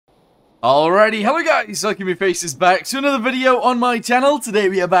Alrighty, hello guys, welcome your faces back to another video on my channel. Today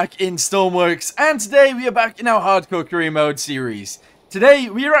we are back in Stormworks, and today we are back in our Hardcore Career Mode series.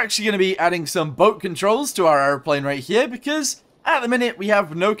 Today we are actually going to be adding some boat controls to our airplane right here, because at the minute we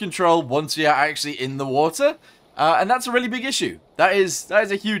have no control once we are actually in the water, and that's a really big issue. That is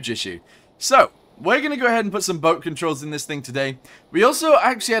a huge issue. So, we're going to go ahead and put some boat controls in this thing today. We also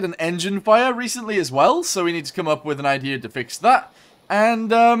actually had an engine fire recently as well, so we need to come up with an idea to fix that.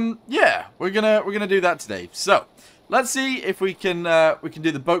 And yeah, we're gonna do that today. So let's see if we can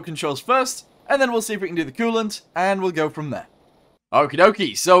do the boat controls first, and then we'll see if we can do the coolant, and we'll go from there. Okie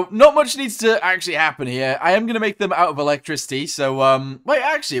dokie. So not much needs to actually happen here. I am gonna make them out of electricity. So wait,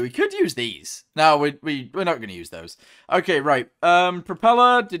 actually, we could use these. No, we're not gonna use those. Okay, right.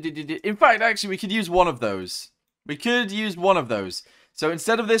 Propeller. In fact, actually, we could use one of those. We could use one of those. So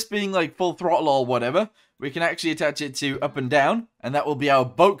instead of this being like full throttle or whatever, we can actually attach it to up and down, and that will be our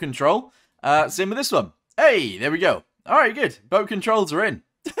boat control. Same with this one. Hey, there we go. Alright, good. Boat controls are in.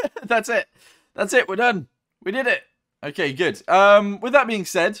 That's it. That's it. We're done. We did it. Okay, good. With that being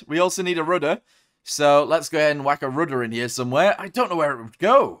said, we also need a rudder. So let's go ahead and whack a rudder in here somewhere. I don't know where it would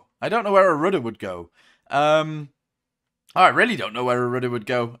go. I don't know where a rudder would go. I really don't know where a rudder would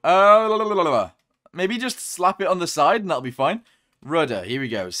go. Maybe just slap it on the side and that'll be fine. Rudder, here we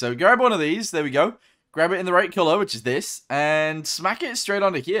go. So grab one of these, there we go. Grab it in the right color, which is this, and smack it straight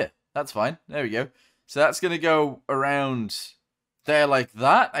onto here. That's fine, there we go. So that's going to go around there like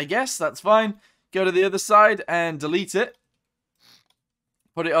that, I guess, that's fine. Go to the other side and delete it.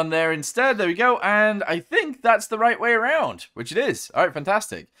 Put it on there instead, there we go, and I think that's the right way around, which it is. Alright,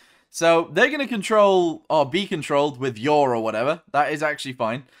 fantastic. So they're going to control, or be controlled with yaw or whatever. That is actually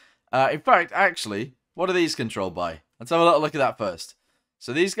fine. In fact, actually, what are these controlled by? Let's have a little look at that first.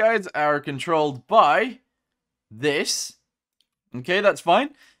 So these guys are controlled by this. Okay, that's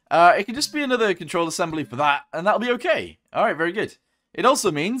fine. It can just be another control assembly for that, and that'll be okay. Alright, very good. It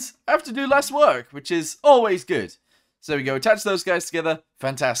also means I have to do less work, which is always good. So there we go, attach those guys together.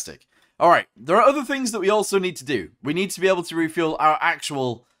 Fantastic. Alright, there are other things that we also need to do. We need to be able to refuel our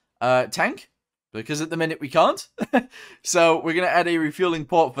actual tank, because at the minute we can't. So we're going to add a refueling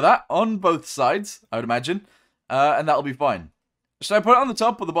port for that on both sides, I would imagine. And that'll be fine. Should I put it on the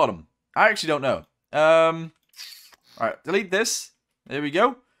top or the bottom? I actually don't know. Alright, delete this. There we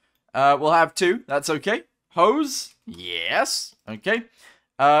go. We'll have two. That's okay. Hose. Yes. Okay.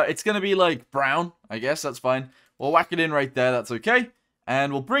 It's going to be like brown, I guess. That's fine. We'll whack it in right there. That's okay.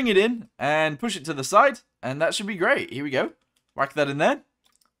 And we'll bring it in and push it to the side. And that should be great. Here we go. Whack that in there.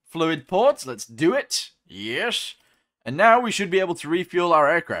 Fluid ports. Let's do it. Yes. And now we should be able to refuel our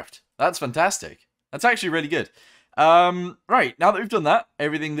aircraft. That's fantastic. That's actually really good. Right, now that we've done that,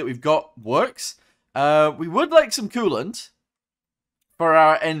 everything that we've got works. We would like some coolant for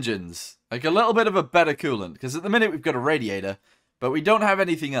our engines. Like a little bit of a better coolant. Because at the minute we've got a radiator, but we don't have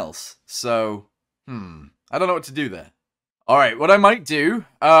anything else. So, I don't know what to do there. Alright, what I might do,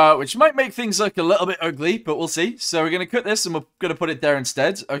 which might make things look a little bit ugly, but we'll see. So we're going to cut this and we're going to put it there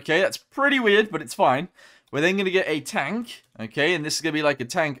instead. Okay, that's pretty weird, but it's fine. We're then going to get a tank. Okay, and this is going to be like a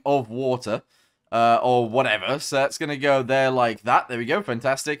tank of water. Or whatever, so that's going to go there like that. There we go,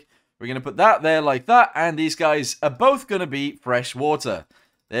 fantastic. We're going to put that there like that, and these guys are both going to be fresh water.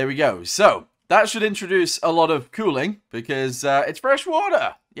 There we go. So, that should introduce a lot of cooling, because it's fresh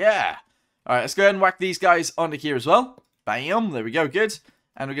water. Yeah. Alright, let's go ahead and whack these guys onto here as well. Bam, there we go, good.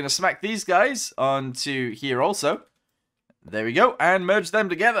 And we're going to smack these guys onto here also. There we go, and merge them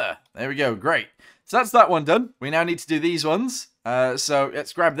together. There we go, great. So that's that one done. We now need to do these ones. So,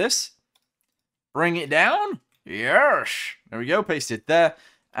 let's grab this. Bring it down. Yes. There we go. Paste it there.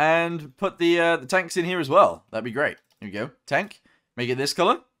 And put the tanks in here as well. That'd be great. Here we go. Tank. Make it this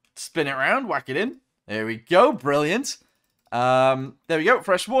color. Spin it around. Whack it in. There we go. Brilliant. There we go.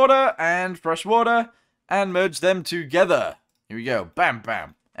 Fresh water and fresh water. And merge them together. Here we go. Bam,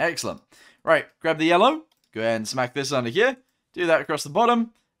 bam. Excellent. Right. Grab the yellow. Go ahead and smack this onto here. Do that across the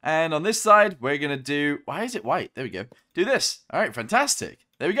bottom. And on this side, we're going to do... Why is it white? There we go. Do this. All right. Fantastic.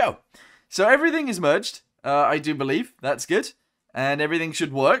 There we go. So everything is merged, I do believe. That's good. And everything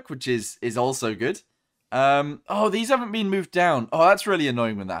should work, which is also good. Oh, these haven't been moved down. Oh, that's really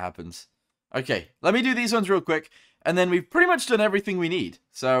annoying when that happens. Okay, let me do these ones real quick. And then we've pretty much done everything we need.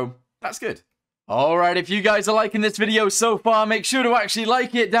 So, that's good. Alright, if you guys are liking this video so far, make sure to actually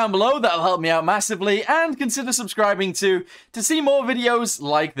like it down below. That'll help me out massively. And consider subscribing to see more videos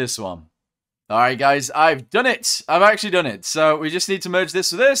like this one. Alright guys, I've done it. I've actually done it. So we just need to merge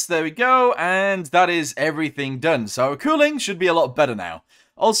this with this. There we go. And that is everything done. So cooling should be a lot better now.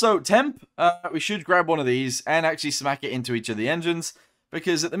 Also, temp, we should grab one of these and actually smack it into each of the engines.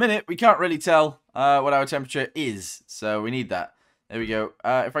 because at the minute we can't really tell what our temperature is. So we need that. There we go.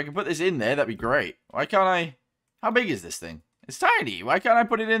 If I can put this in there, that'd be great. Why can't I? How big is this thing? It's tiny. Why can't I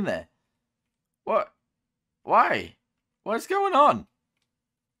put it in there? What? Why? What's going on?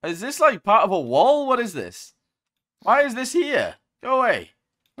 Is this like part of a wall? What is this? Why is this here? Go away.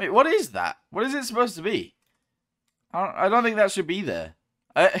 Wait, what is that? What is it supposed to be? I don't think that should be there.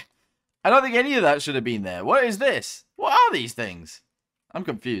 I don't think any of that should have been there. What is this? What are these things? I'm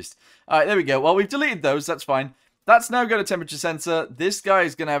confused. Alright, there we go. Well, we've deleted those. That's fine. That's now got a temperature sensor. This guy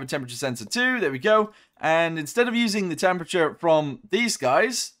is going to have a temperature sensor too. There we go. And instead of using the temperature from these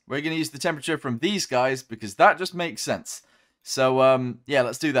guys, we're going to use the temperature from these guys because that just makes sense. So, yeah,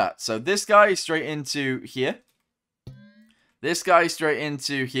 let's do that. So this guy straight into here. This guy straight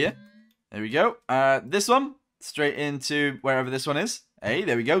into here. There we go. This one straight into wherever this one is. Hey,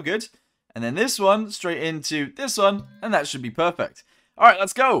 there we go. Good. And then this one straight into this one. And that should be perfect. All right,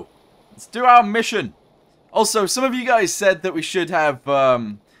 let's go. Let's do our mission. Also, some of you guys said that we should have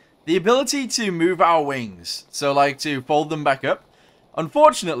the ability to move our wings. So, like, to fold them back up.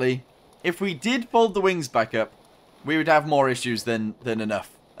 Unfortunately, if we did fold the wings back up, we would have more issues than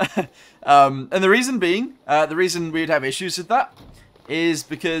enough. And the reason being, the reason we'd have issues with that is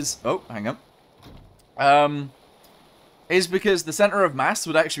because... Oh, hang on. Is because the center of mass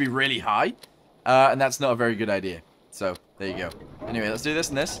would actually be really high. And that's not a very good idea. So, there you go. Anyway, let's do this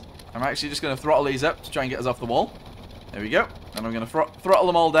and this. I'm actually just going to throttle these up to try and get us off the wall. There we go. And I'm going to throttle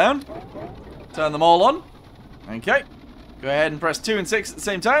them all down. Turn them all on. Okay. Go ahead and press 2 and 6 at the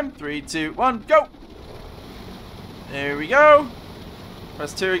same time. 3, 2, 1, go! There we go.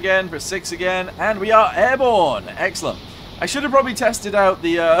 Press 2 again, press 6 again, and we are airborne. Excellent. I should have probably tested out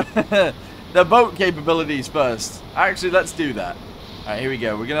the the boat capabilities first. Actually, let's do that. Alright, here we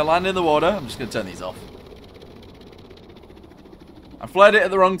go. We're going to land in the water. I'm just going to turn these off. I flared it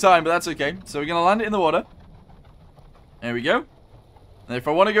at the wrong time, but that's okay. So we're going to land it in the water. There we go. And if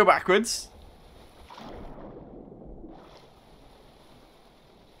I want to go backwards...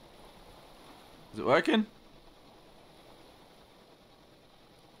 Is it working?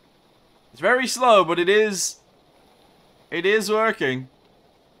 It's very slow, but it is working.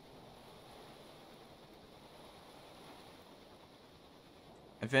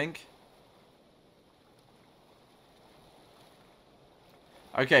 I think.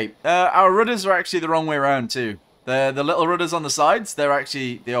 Okay, our rudders are actually the wrong way around too. The little rudders on the sides, they're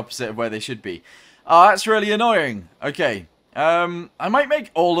actually the opposite of where they should be. Oh, that's really annoying. Okay, I might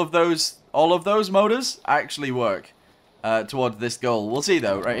make all of those motors actually work towards this goal. We'll see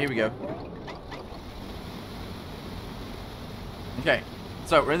though. Right, here we go. Okay,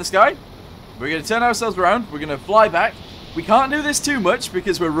 so we're in the sky. We're going to turn ourselves around. We're going to fly back. We can't do this too much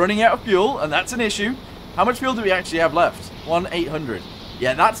because we're running out of fuel, and that's an issue. How much fuel do we actually have left? 1,800.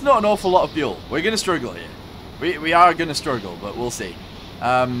 Yeah, that's not an awful lot of fuel. We're going to struggle here. We are going to struggle, but we'll see.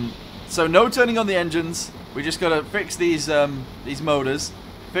 So no turning on the engines. We just got to fix these motors,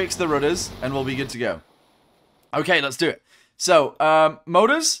 fix the rudders, and we'll be good to go. Okay, let's do it. So,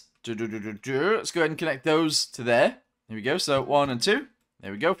 motors. Let's go ahead and connect those to there. Here we go. So, 1 and 2.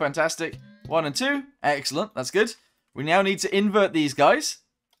 There we go. Fantastic. 1 and 2. Excellent. That's good. We now need to invert these guys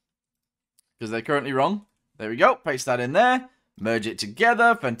because they're currently wrong. There we go. Paste that in there. Merge it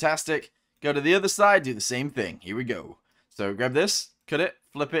together. Fantastic. Go to the other side. Do the same thing. Here we go. So, grab this. Cut it.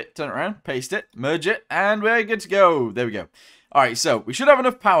 Flip it. Turn it around. Paste it. Merge it. And we're good to go. There we go. Alright, so we should have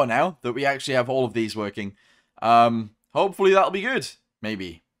enough power now that we actually have all of these working. Hopefully that'll be good.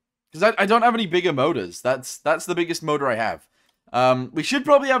 Maybe. Because I don't have any bigger motors. That's the biggest motor I have. We should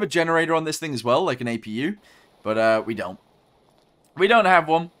probably have a generator on this thing as well, like an APU. But we don't. We don't have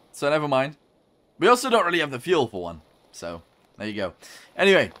one, so never mind. We also don't really have the fuel for one. So, there you go.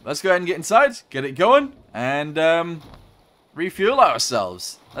 Anyway, let's go ahead and get inside, get it going, and refuel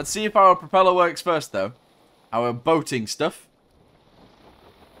ourselves. Let's see if our propeller works first, though. Our boating stuff.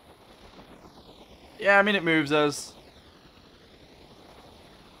 Yeah, I mean, it moves us.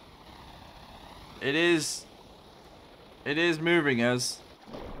 It is moving us.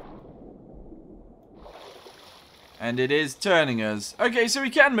 And it is turning us. Okay, so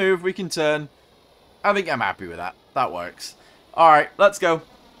we can move, we can turn. I think I'm happy with that. That works. Alright, let's go.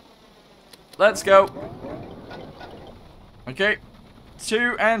 Let's go. Okay.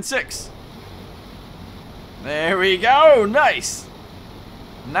 2 and 6. There we go. Nice.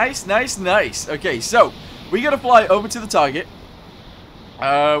 Nice, nice, nice. Okay, so we gotta fly over to the target,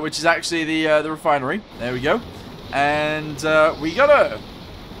 which is actually the refinery. There we go. And we gotta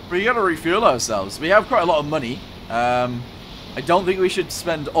refuel ourselves. We have quite a lot of money. I don't think we should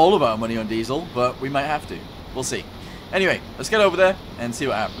spend all of our money on diesel, but we might have to. We'll see. Anyway, let's get over there and see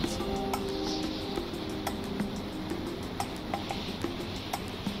what happens.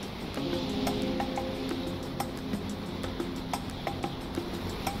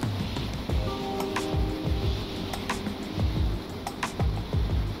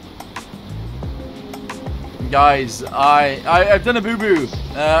 Guys, I've done a boo-boo.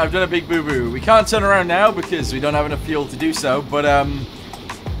 I've done a big boo-boo. We can't turn around now because we don't have enough fuel to do so, but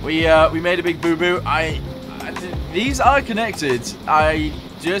we made a big boo-boo. These are connected. I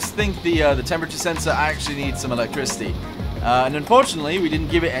just think the temperature sensor actually needs some electricity. And unfortunately, we didn't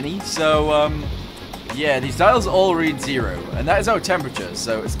give it any, so yeah, these dials all read 0, and that is our temperature,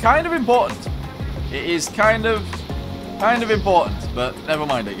 so it's kind of important. It is kind of important, but never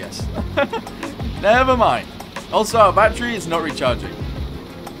mind, I guess. Never mind. Also, our battery is not recharging.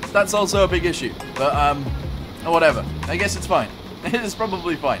 That's also a big issue. But, whatever. I guess it's fine. It's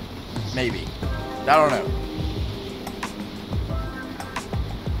probably fine. Maybe. I don't know.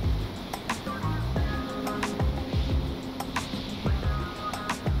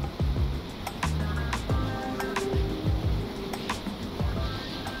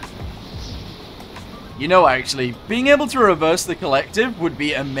 You know, actually, being able to reverse the collective would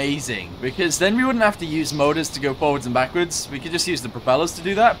be amazing, because then we wouldn't have to use motors to go forwards and backwards. We could just use the propellers to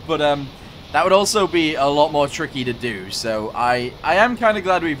do that, but that would also be a lot more tricky to do, so I am kind of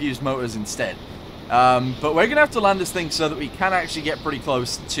glad we've used motors instead. But we're going to have to land this thing so that we can actually get pretty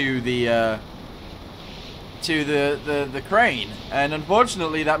close to the crane, and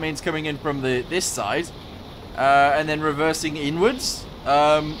unfortunately that means coming in from this side, and then reversing inwards.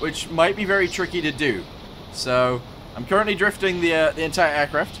 Which might be very tricky to do. So, I'm currently drifting the entire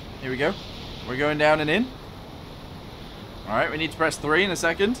aircraft. Here we go. We're going down and in. Alright, we need to press 3 in a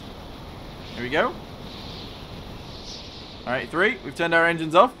second. Here we go. Alright, 3. We've turned our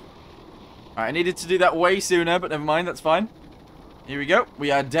engines off. Alright, I needed to do that way sooner, but never mind, that's fine. Here we go.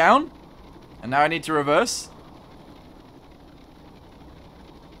 We are down. And now I need to reverse.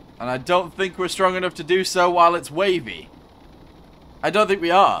 And I don't think we're strong enough to do so while it's wavy. I don't think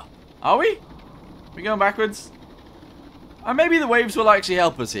we are. Are we? We going backwards? Maybe the waves will actually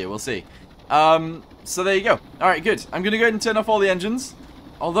help us here. We'll see. So there you go. Alright, good. I'm going to go ahead and turn off all the engines.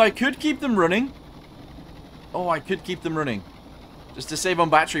 Although I could keep them running. Oh, I could keep them running. Just to save on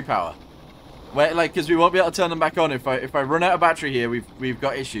battery power. Wait, like, because we won't be able to turn them back on. If I run out of battery here, we've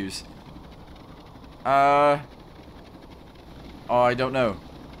got issues. Oh, I don't know.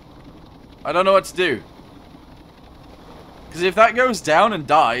 I don't know what to do. Because if that goes down and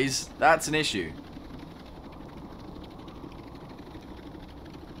dies, that's an issue.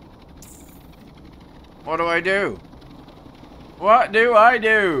 What do I do? What do I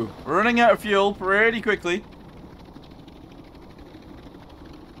do? We're running out of fuel pretty quickly.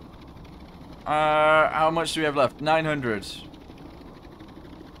 How much do we have left? 900.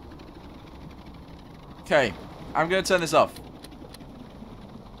 Okay. I'm going to turn this off.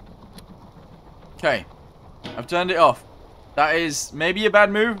 Okay. I've turned it off. That is maybe a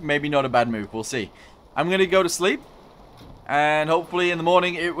bad move, maybe not a bad move. We'll see. I'm going to go to sleep. And hopefully in the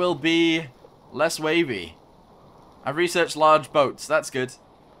morning it will be less wavy. I've researched large boats. That's good.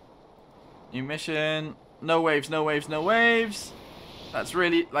 New mission. No waves, no waves, no waves. That's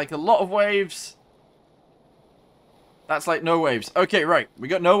really like a lot of waves. That's like no waves. Okay, right. We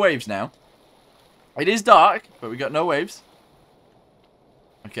got no waves now. It is dark, but we got no waves.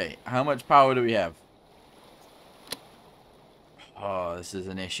 Okay, how much power do we have? Oh, this is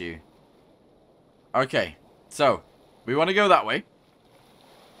an issue. Okay, so we want to go that way.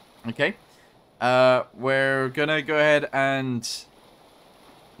 Okay. We're gonna go ahead and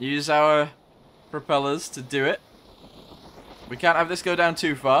use our propellers to do it. We can't have this go down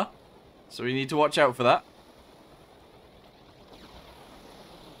too far, so we need to watch out for that.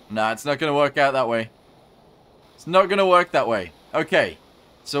 Nah, it's not gonna work out that way. It's not gonna work that way. Okay,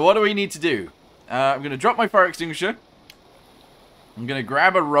 so what do we need to do? I'm gonna drop my fire extinguisher. I'm gonna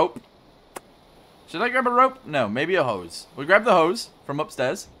grab a rope. Should I grab a rope? No, maybe a hose. We'll grab the hose from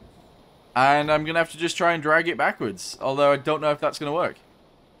upstairs. And I'm gonna have to just try and drag it backwards. Although I don't know if that's gonna work.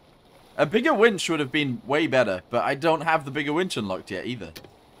 A bigger winch would have been way better. But I don't have the bigger winch unlocked yet either.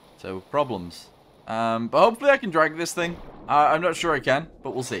 So, problems. But hopefully I can drag this thing. I'm not sure I can,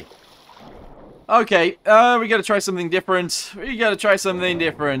 but we'll see. Okay, we gotta try something different. We gotta try something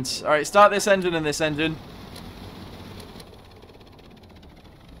different. Alright, start this engine and this engine.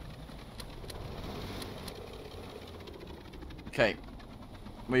 Okay.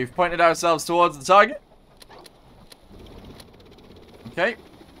 We've pointed ourselves towards the target. Okay.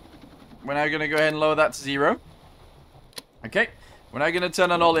 We're now going to go ahead and lower that to 0. Okay. We're now going to turn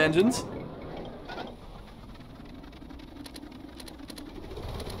on all the engines.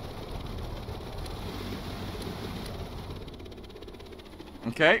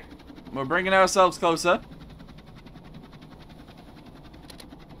 Okay. We're bringing ourselves closer.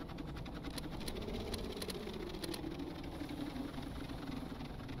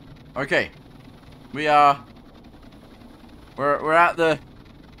 Okay. We're at the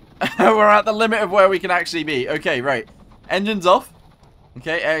we're at the limit of where we can actually be. Okay, right. Engines off.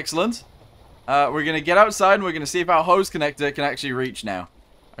 Okay, excellent. We're gonna get outside and we're gonna see if our hose connector can actually reach now.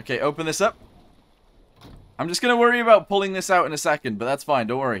 Okay, open this up. I'm just gonna worry about pulling this out in a second, but that's fine,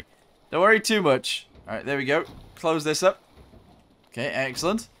 don't worry. Don't worry too much. Alright, there we go. Close this up. Okay,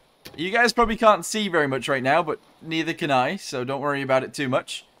 excellent. You guys probably can't see very much right now, but neither can I, so don't worry about it too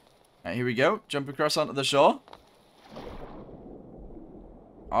much. Alright, here we go. Jump across onto the shore.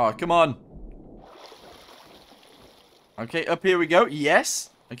 Oh, come on. Okay, up here we go. Yes.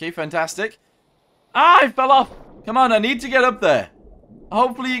 Okay, fantastic. Ah, I fell off. Come on, I need to get up there.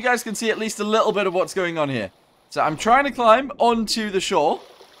 Hopefully you guys can see at least a little bit of what's going on here. So I'm trying to climb onto the shore.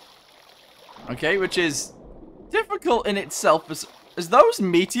 Okay, which is difficult in itself. Is those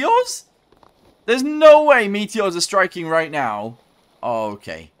meteors? There's no way meteors are striking right now.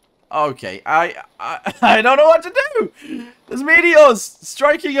 Okay. Okay, I don't know what to do. There's meteors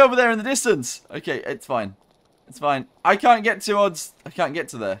striking over there in the distance. Okay, it's fine. It's fine. I can't get towards... I can't get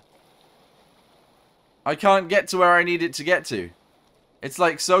to there. I can't get to where I need it to get to. It's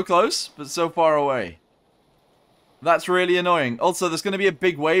like so close, but so far away. That's really annoying. Also, there's going to be a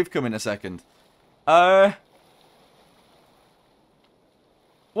big wave come in a second. What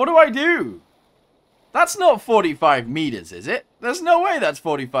do I do? That's not 45 meters, is it? There's no way that's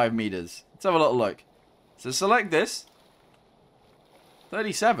 45 meters. Let's have a little look. So select this.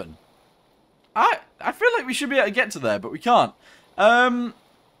 37. I feel like we should be able to get to there, but we can't.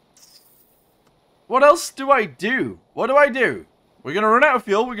 What else do I do? What do I do? We're going to run out of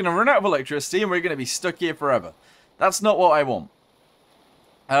fuel, we're going to run out of electricity, and we're going to be stuck here forever. That's not what I want.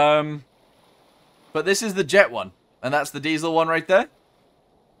 But this is the jet one. And that's the diesel one right there.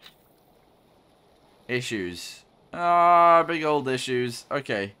 Issues. Ah, big old issues.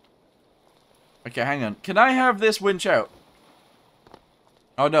 Okay. Okay, hang on. Can I have this winch out?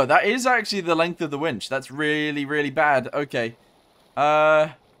 Oh, no. That is actually the length of the winch. That's really, really bad. Okay.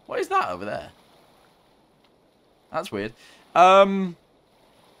 What is that over there? That's weird. Right.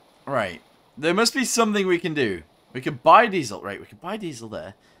 There must be something we can do. We can buy diesel. Right, we can buy diesel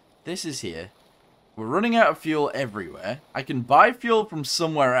there. This is here. We're running out of fuel everywhere. I can buy fuel from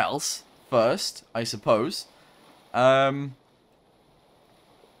somewhere else first, I suppose. Yeah.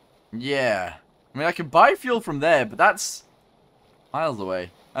 I mean, I can buy fuel from there, but that's miles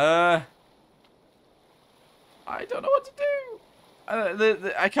away. I don't know what to do.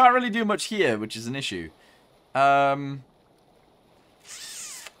 I can't really do much here, which is an issue. What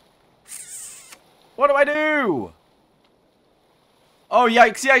do I do? Oh,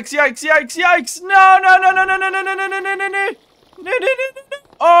 yikes, yikes, yikes, yikes, yikes! No, no, no, no, no, no, no, no, no, no, no, no, no, no, no, no, no.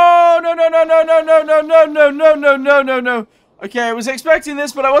 Oh, no, no, no, no, no, no, no, no, no, no, no, no, no, no. Okay, I was expecting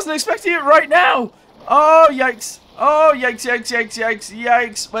this, but I wasn't expecting it right now. Oh, yikes. Oh, yikes, yikes, yikes, yikes,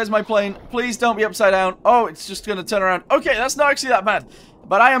 yikes. Where's my plane? Please don't be upside down. Oh, it's just going to turn around. Okay, that's not actually that bad.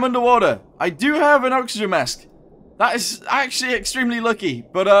 But I am underwater. I do have an oxygen mask. That is actually extremely lucky.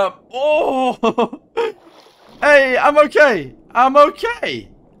 But, oh. Hey, I'm okay. I'm okay.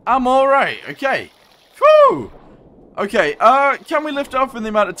 I'm alright. Okay. Whew. Okay, can we lift off in the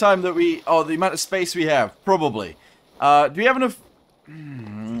amount of time that we... Oh, the amount of space we have? Probably. Do we have enough...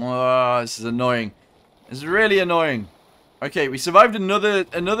 Oh, this is annoying. This is really annoying. Okay, we survived another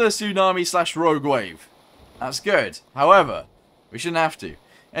tsunami / rogue wave. That's good. However, we shouldn't have to.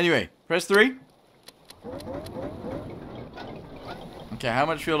 Anyway, press 3. Okay, how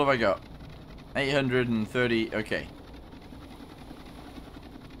much fuel have I got? 830. Okay.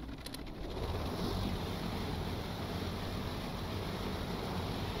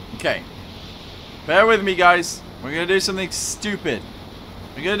 Okay. Bear with me, guys. We're going to do something stupid.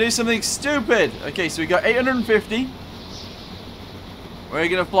 We're going to do something stupid. Okay, so we got 850. We're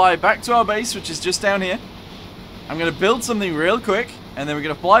going to fly back to our base, which is just down here. I'm going to build something real quick, and then we're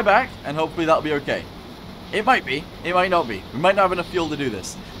going to fly back, and hopefully that'll be okay. It might be. It might not be. We might not have enough fuel to do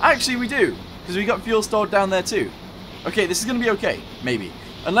this. Actually, we do, because we got fuel stored down there too. Okay, this is going to be okay. Maybe.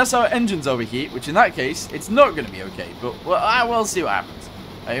 Unless our engines overheat, which in that case, it's not going to be okay. But we'll see what happens.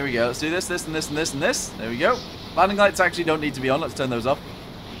 Right, here we go. Let's do this, this, and this, and this, and this. There we go. Landing lights actually don't need to be on. Let's turn those off.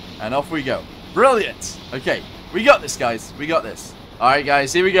 And off we go. Brilliant. Okay. We got this, guys. We got this. Alright,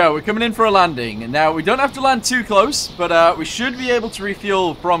 guys. Here we go. We're coming in for a landing. And now, we don't have to land too close. But we should be able to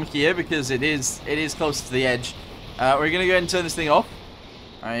refuel from here. Because it is close to the edge. We're going to go ahead and turn this thing off.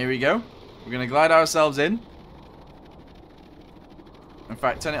 Alright, here we go. We're going to glide ourselves in. In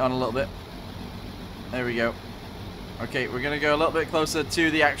fact, turn it on a little bit. There we go. Okay, we're going to go a little bit closer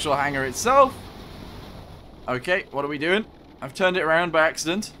to the actual hangar itself. Okay, what are we doing? I've turned it around by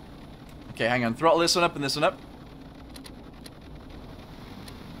accident. Okay, hang on. Throttle this one up and this one up.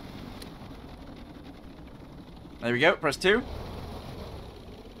 There we go. Press 2.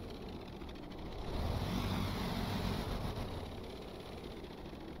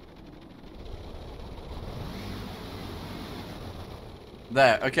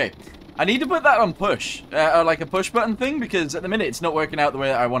 There, okay. I need to put that on push, like a push button thing, because at the minute it's not working out the way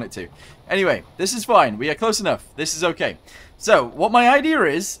that I want it to. Anyway, this is fine. We are close enough. This is okay. So, what my idea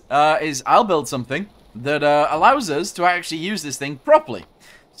is I'll build something that allows us to actually use this thing properly.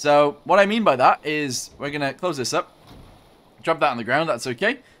 So, what I mean by that is we're going to close this up. Drop that on the ground. That's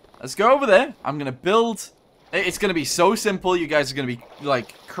okay. Let's go over there. I'm going to build... It's going to be so simple. You guys are going to be,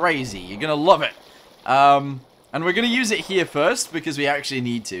 like, crazy. You're going to love it. And we're going to use it here first because we actually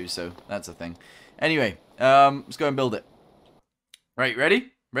need to, so that's a thing. Anyway, let's go and build it. Right,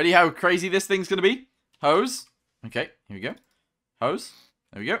 ready? Ready how crazy this thing's going to be? Hose. Okay, here we go. Hose.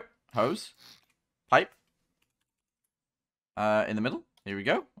 There we go. Hose. Pipe. In the middle. Here we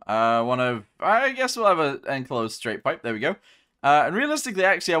go. I guess we'll have an enclosed straight pipe. There we go. And realistically,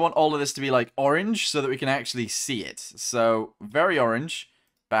 actually, I want all of this to be like orange so that we can actually see it. So, very orange.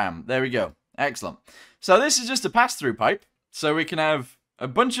 Bam. There we go. Excellent. So this is just a pass-through pipe. So we can have a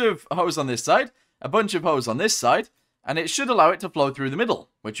bunch of hose on this side, a bunch of hose on this side, and it should allow it to flow through the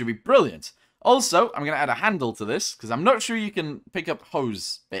middle, which would be brilliant. Also, I'm going to add a handle to this, because I'm not sure you can pick up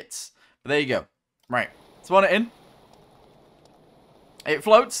hose bits. But there you go. Right. Let's want it in. It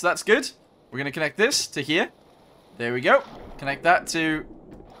floats. That's good. We're going to connect this to here. There we go. Connect that to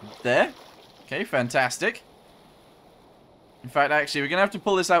there. Okay, fantastic. In fact, actually, we're going to have to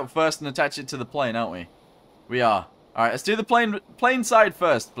pull this out first and attach it to the plane, aren't we? We are. Alright, let's do the plane side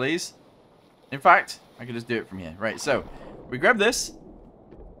first, please. In fact, I can just do it from here. Right, so, we grab this.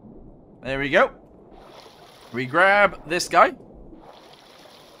 There we go. We grab this guy.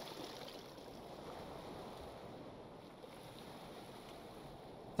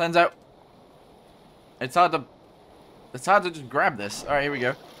 Turns out, it's hard to just grab this. Alright, here we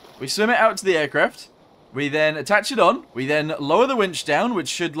go. We swim it out to the aircraft. We then attach it on. We then lower the winch down, which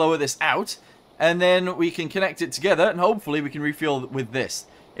should lower this out. And then we can connect it together, and hopefully we can refuel with this.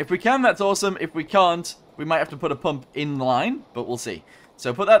 If we can, that's awesome. If we can't, we might have to put a pump in line, but we'll see.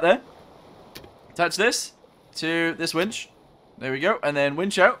 So put that there. Attach this to this winch. There we go. And then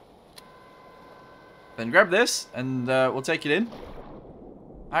winch out. Then grab this, and we'll take it in.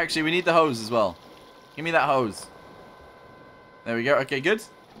 Actually, we need the hose as well. Give me that hose. There we go. Okay, good.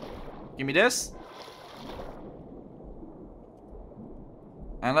 Give me this.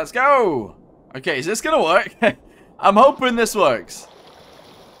 And let's go! Okay, is this gonna work? I'm hoping this works.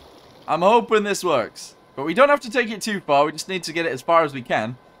 I'm hoping this works. But we don't have to take it too far, we just need to get it as far as we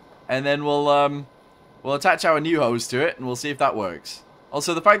can. And then we'll attach our new hose to it, and we'll see if that works.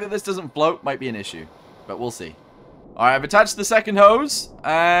 Also, the fact that this doesn't float might be an issue. But we'll see. Alright, I've attached the second hose,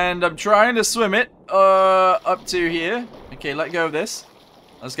 and I'm trying to swim it up to here. Okay, let go of this.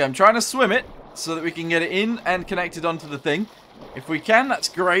 Let's go. I'm trying to swim it so that we can get it in and connected onto the thing. If we can, that's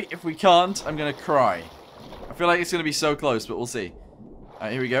great. If we can't, I'm going to cry. I feel like it's going to be so close, but we'll see.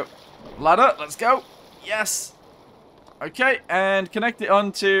 Alright, here we go. Ladder, let's go. Yes. Okay, and connect it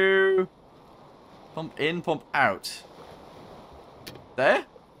onto... Pump in, pump out. There?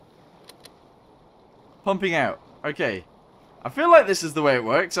 Pumping out. Okay. I feel like this is the way it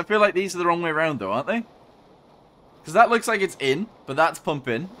works. I feel like these are the wrong way around, though, aren't they? Because that looks like it's in, but that's pump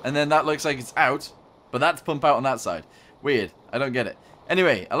in. And then that looks like it's out, but that's pump out on that side. Weird. I don't get it.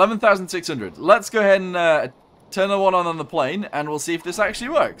 Anyway, 11,600. Let's go ahead and turn the one on the plane, and we'll see if this actually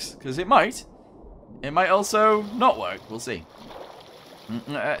works. Because it might. It might also not work. We'll see.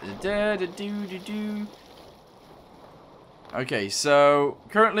 Okay, so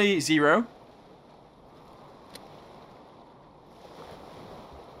currently 0.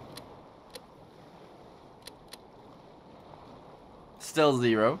 Still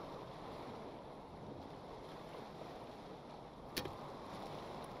 0.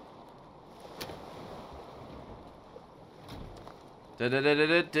 That's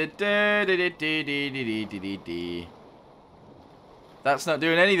not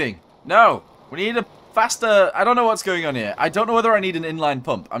doing anything. No! We need a faster... I don't know what's going on here. I don't know whether I need an inline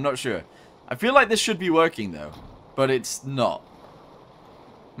pump. I'm not sure. I feel like this should be working, though. But it's not.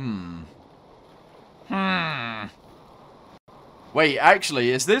 Wait, actually,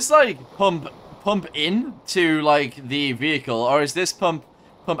 is this, like, pump in to, like, the vehicle? Or is this pump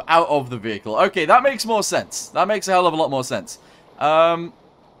out of the vehicle? Okay, that makes more sense. That makes a hell of a lot more sense.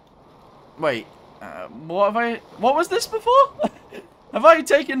 Wait. What was this before? Have I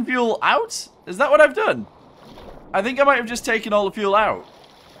taken fuel out? Is that what I've done? I think I might have just taken all the fuel out.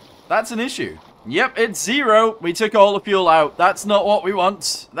 That's an issue. Yep, it's 0. We took all the fuel out. That's not what we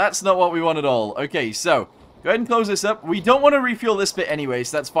want. That's not what we want at all. Okay, so go ahead and close this up. We don't want to refuel this bit anyway,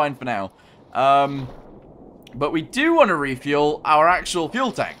 so that's fine for now. But we do want to refuel our actual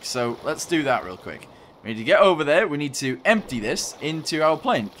fuel tank. So let's do that real quick. We need to get over there. We need to empty this into our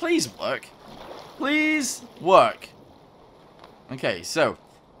plane. Please work. Please work. Okay, so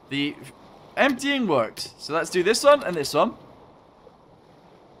the emptying worked. So let's do this one and this one.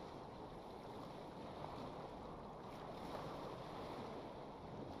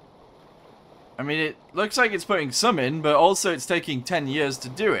 I mean, it looks like it's putting some in, but also it's taking 10 years to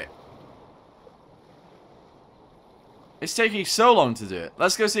do it. It's taking so long to do it.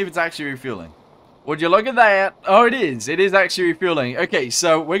 Let's go see if it's actually refueling. Would you look at that? Oh, it is. It is actually refueling. Okay,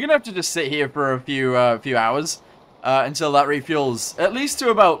 so we're going to have to just sit here for a few hours until that refuels. At least to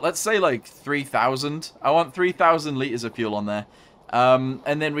about, let's say, like 3,000. I want 3,000 liters of fuel on there.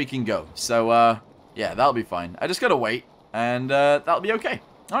 And then we can go. So, yeah, that'll be fine. I just got to wait, and that'll be okay.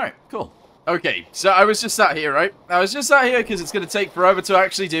 All right, cool. Okay, so I was just sat here, right? I was just sat here because it's going to take forever to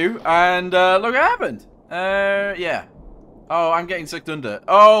actually do. And look what happened. Yeah. Oh, I'm getting sucked under.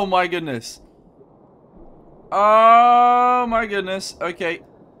 Oh, my goodness. Oh, my goodness. Okay.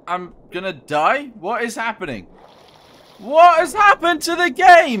 I'm gonna die? What is happening? What has happened to the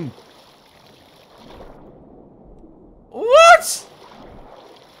game? What?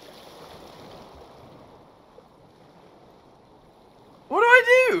 What do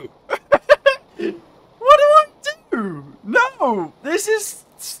I do? What do I do? No! This is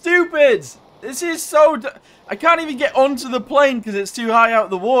stupid! This is so... I can't even get onto the plane because it's too high out of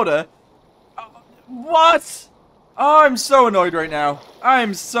the water. What? Oh, I'm so annoyed right now.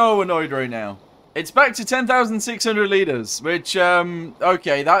 I'm so annoyed right now. It's back to 10,600 liters, which,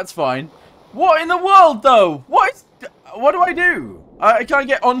 okay, that's fine. What in the world, though? What do I do? I can't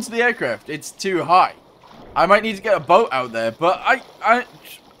get onto the aircraft. It's too high. I might need to get a boat out there, but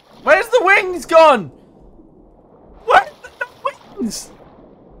where's the wings gone? Where's the wings?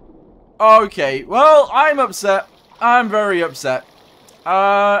 Okay, well, I'm upset. I'm very upset.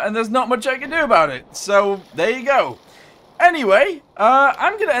 And there's not much I can do about it. So, there you go. Anyway,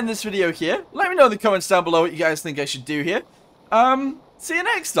 I'm going to end this video here. Let me know in the comments down below what you guys think I should do here. See you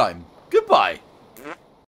next time. Goodbye.